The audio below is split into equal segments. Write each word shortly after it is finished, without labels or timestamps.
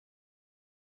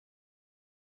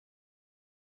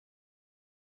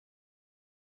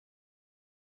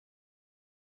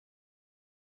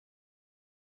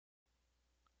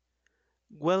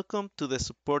Welcome to the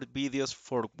support videos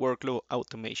for workload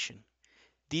automation.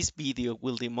 This video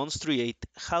will demonstrate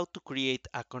how to create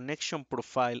a connection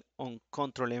profile on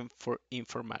Control-M for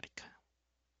Informatica.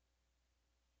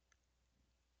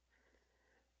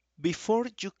 Before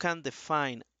you can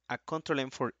define a Control-M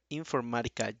for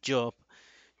Informatica job,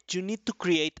 you need to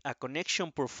create a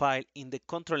connection profile in the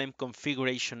Control-M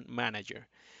Configuration Manager,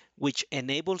 which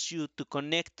enables you to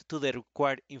connect to the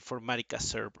required Informatica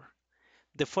server.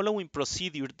 The following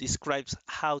procedure describes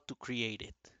how to create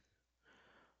it.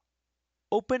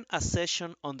 Open a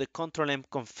session on the Control-M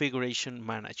Configuration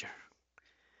Manager.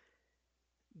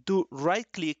 Do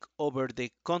right-click over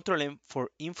the Control-M for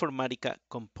Informatica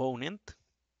component.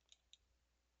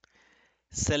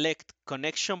 Select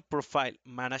Connection Profile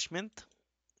Management.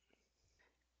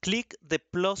 Click the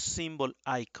plus symbol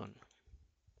icon.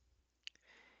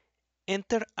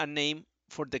 Enter a name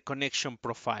for the connection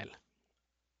profile.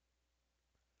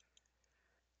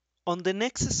 On the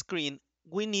next screen,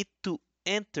 we need to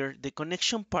enter the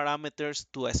connection parameters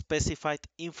to a specified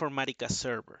Informatica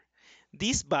server.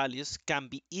 These values can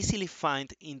be easily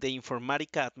found in the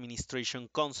Informatica Administration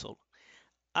Console.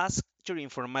 Ask your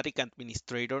Informatica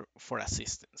administrator for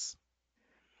assistance.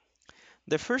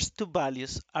 The first two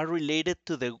values are related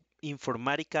to the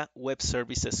Informatica Web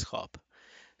Services Hub.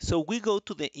 So we go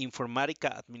to the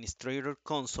Informatica Administrator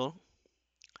Console,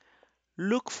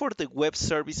 look for the Web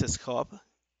Services Hub.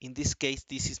 In this case,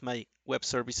 this is my Web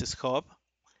Services Hub,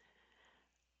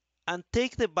 and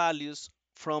take the values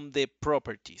from the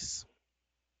properties.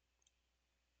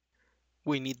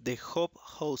 We need the hub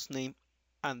hostname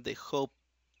and the hub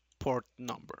port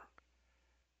number.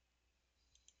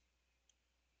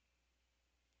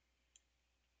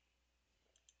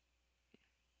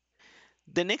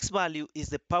 The next value is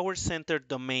the Power Center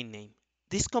domain name.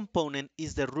 This component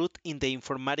is the root in the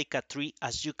Informatica tree,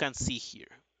 as you can see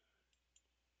here.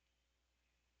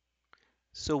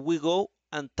 So we go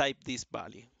and type this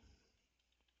value.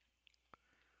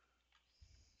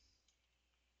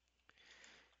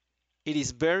 It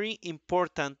is very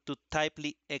important to type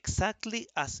it exactly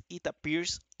as it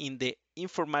appears in the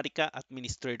Informatica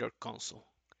Administrator Console.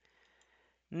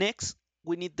 Next,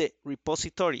 we need the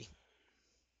repository.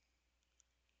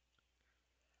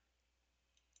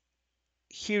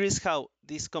 Here is how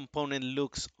this component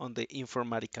looks on the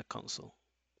Informatica console.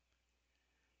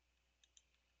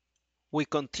 We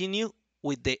continue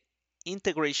with the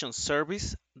integration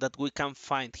service that we can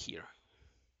find here.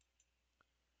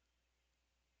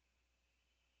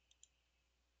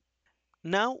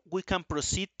 Now we can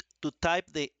proceed to type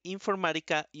the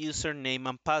Informatica username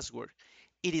and password.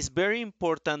 It is very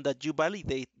important that you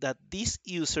validate that this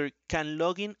user can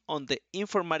log in on the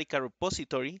Informatica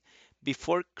repository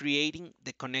before creating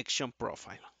the connection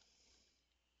profile.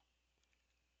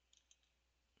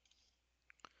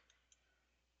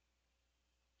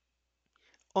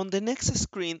 On the next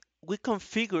screen, we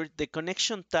configure the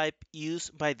connection type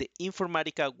used by the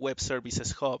Informatica Web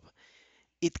Services Hub.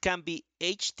 It can be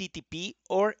HTTP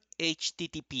or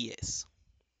HTTPS.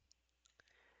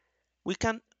 We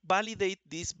can validate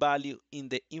this value in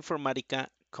the Informatica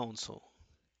console.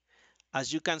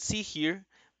 As you can see here,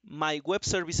 my Web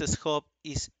Services Hub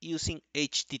is using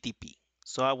HTTP,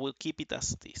 so I will keep it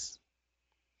as this.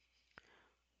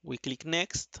 We click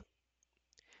Next,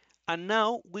 and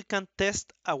now we can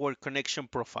test our connection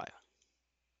profile.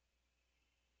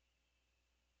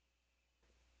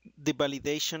 The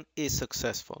validation is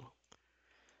successful.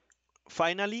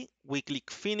 Finally, we click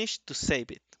Finish to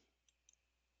save it.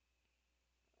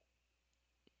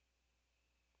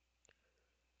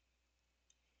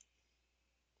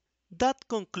 That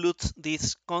concludes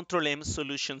this Control-M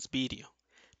Solutions video.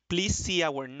 Please see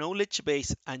our knowledge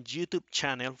base and YouTube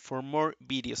channel for more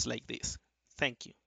videos like this. Thank you.